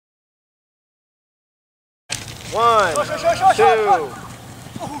1, 2.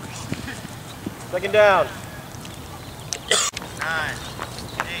 Second down. 9,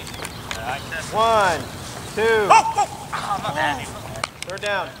 8, 1, 2. Third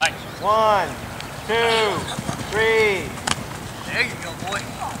down. 1, 2, 3. There you go, boy.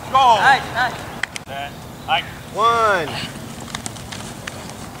 Go. Nice. 1.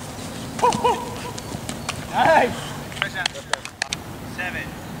 Nice. 7,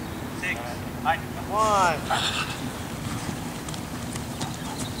 6, 1.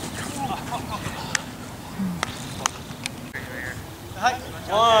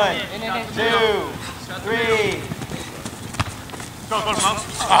 1, 2, 3. Go, Mo.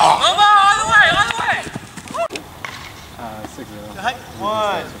 On the way. 6-0.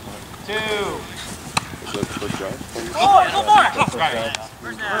 1, 2. First drive? Go more.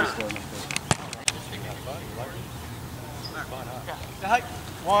 First down.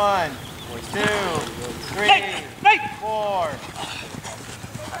 1, 2, 3, 4.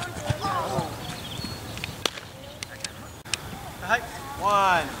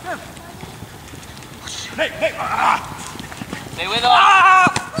 One. Stay with us.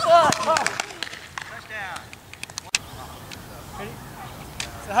 First down.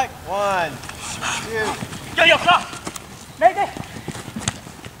 1, 2. Yo, stop. Nate.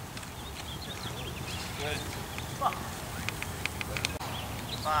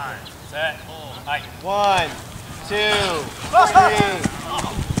 5, 7, 4, 1, 2, 3.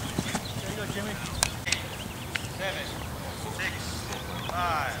 There you go, Jimmy. 7, 6,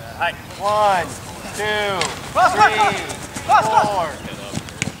 5. 1, 2, 3, 4.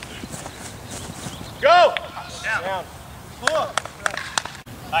 Go! Down.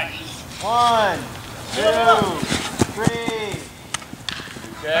 1, 2, 3.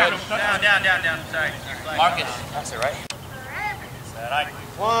 Good. Down. Sorry. Marcus. That's it, right?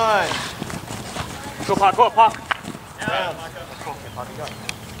 1. Go, Pop. Down.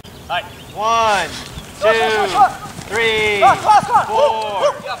 1, 2, 3, 4.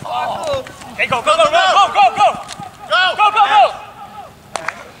 Hey, go. Go.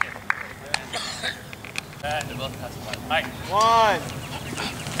 One.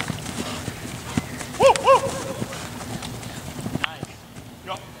 Nice.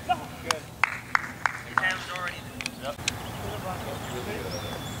 Go. Good. Your hands already. Yep.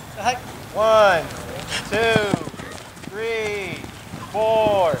 1, 2, 3,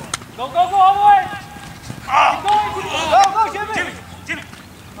 4. Go all the way. Keep going. Go, Jimmy.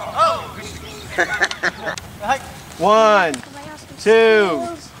 Oh. 1,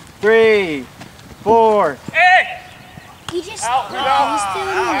 2, 3, 4. Hey. He just Out.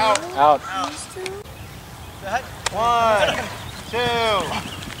 Out. 1, 2.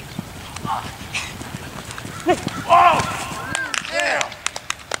 Oh. Damn.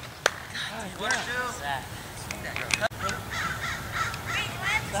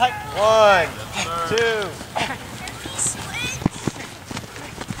 1, 2.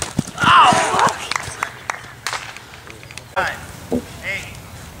 9, 8,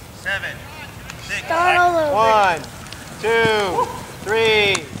 7, 6. Start all over. 1, 2,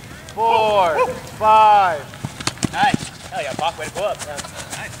 3, 4, 5. Nice. Hell yeah, Bach, way to pull up.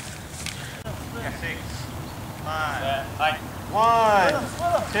 Nice. 6, 5. 1,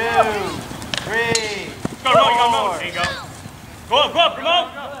 2, 3, Go, 4. There you go. Go up, promote.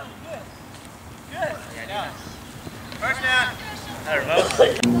 Good. Yeah, first down. There, Mo.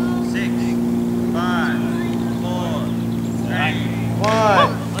 6, 5, 4, 3. 1.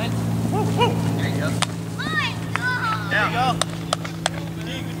 There you go. There you go.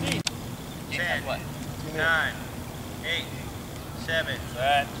 10, 9, 8, 7,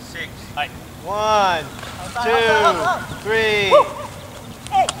 6. 1, 2, 3.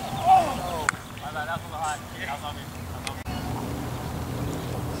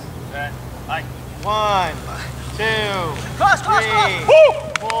 Right. 1, 2, 3,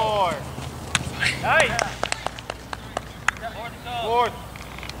 4. Nice. Fourth.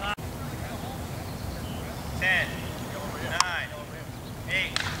 10, 9,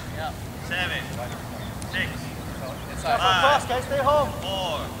 8, 7, 6, 5, Stay home.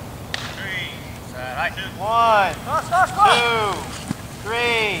 4, 3, 2. 1, 2,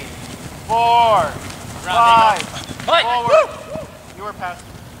 3, 4, 5. Forward. You were past.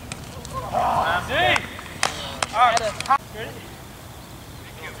 See? All right.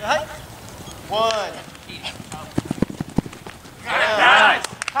 Ready? 1. Nice.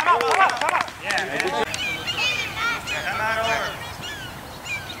 Come out. Yeah, man. Come out over.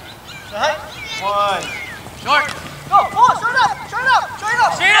 1. Short. Go, short up.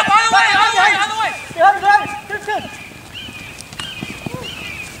 Straight up, on the way. Behind. Good.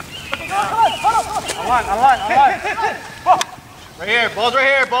 Go. Right here, ball's right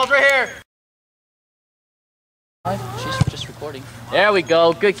here, ball's right here. She's just recording. There we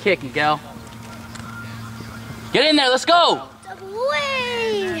go. Good kick, Miguel. Get in there. Let's go.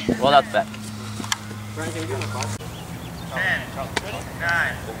 Way. Well, that's back. 10,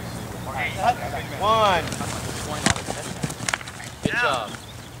 9, 1. Good job.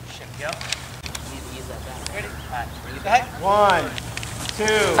 Ready? 1, 2,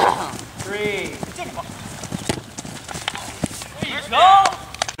 3.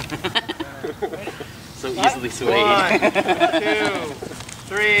 So easily swayed. 1, 2,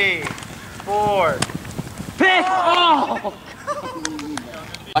 3, 4. Pick! Oh!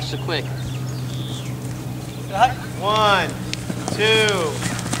 Watch the quick. 1, 2,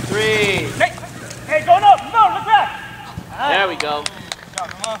 3. Hey, go no, look back. There we go.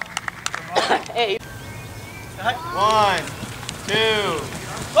 Hey. 1, 2,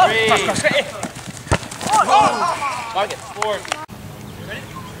 3. Target. 4. Ready?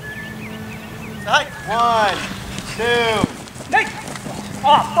 1, 2. Hey!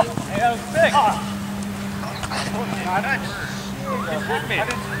 Oh, fuck. Hey, that was big. Hit me. I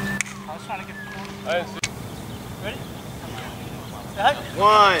was trying to get the corner. Ready?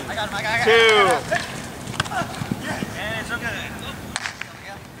 1, 2. And it's okay.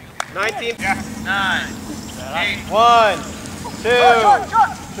 19. 9, 8. 1, 2,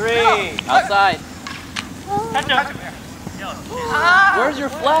 3. Outside. Catch up. Where's your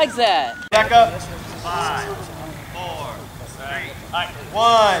flags at? Back up. 5, 4, 3.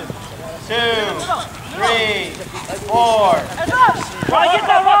 1, 2, 3, 4. Try to get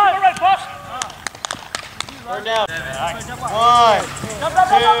that right, push. Turn down. 1,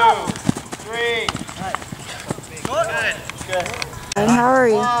 2, 3. Good. And how are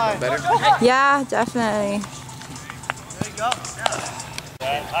you? 1. Yeah, definitely. There you go.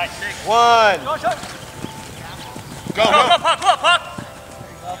 1. Go,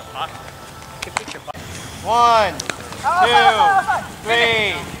 puck. 1, 2,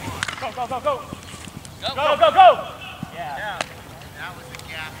 3. Go. Yeah. That was the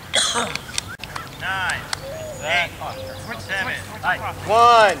gap. 9, 8, 7.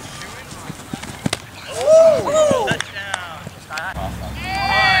 1. Touchdown.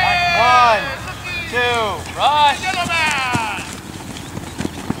 1, 2. Rush.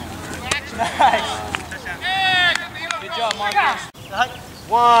 Nice. Good job, Marcus.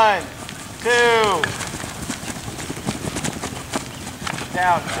 1, 2.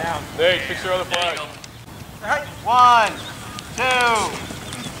 Down. Hey, fix your other flag. 1, 2.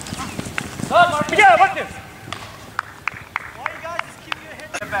 Yeah, Marcus. Why you guys just keep your head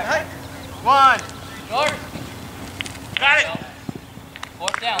back? 1. Short. Got it.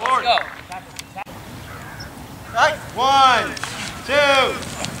 Fourth down. Let's go. 1, 2.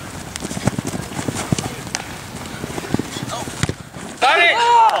 Got it.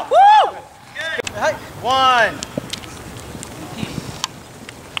 Woo! 1.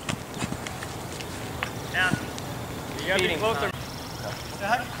 Down. You gotta be closer.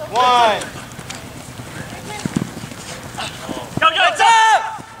 1. Go, it's up!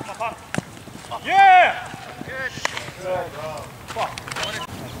 Yeah! Good.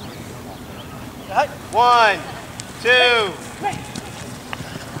 1, 2.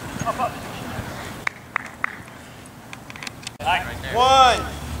 1,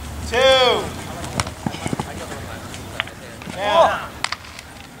 2. Down.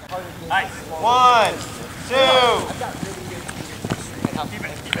 1, 2.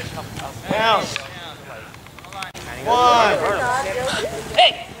 Down. 1.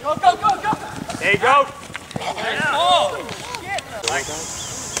 Hey. Go. There you go. Oh.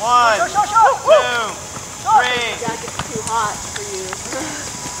 1, 2, 3. Jacket's too hot for you.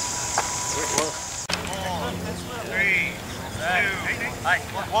 3, 2,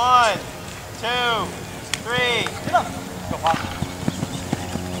 1, 2, 3.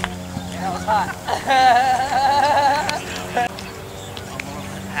 That was hot.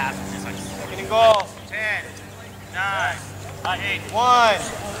 Second and goal. 10, 9, 8. 1,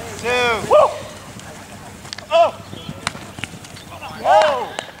 2. Oh! Whoa!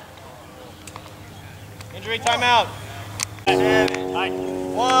 Injury timeout. 1.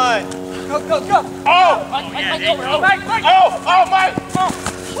 Go. Oh! Yeah, Oh, Mike!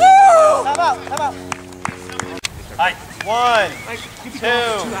 Woo! Time out. 1, 2,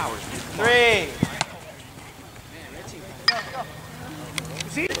 3.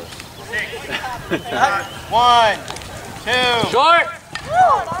 1, 2. Short.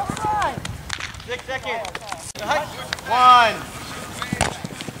 6 seconds. 1.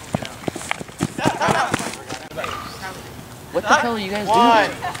 What the hell are you guys doing? 1,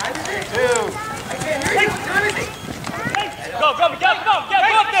 2. Go, go, get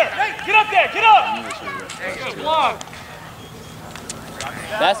up there! Get up there, get up! Good block.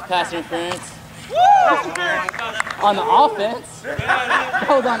 That's pass interference. On the offense? That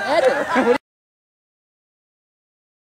was on Eder.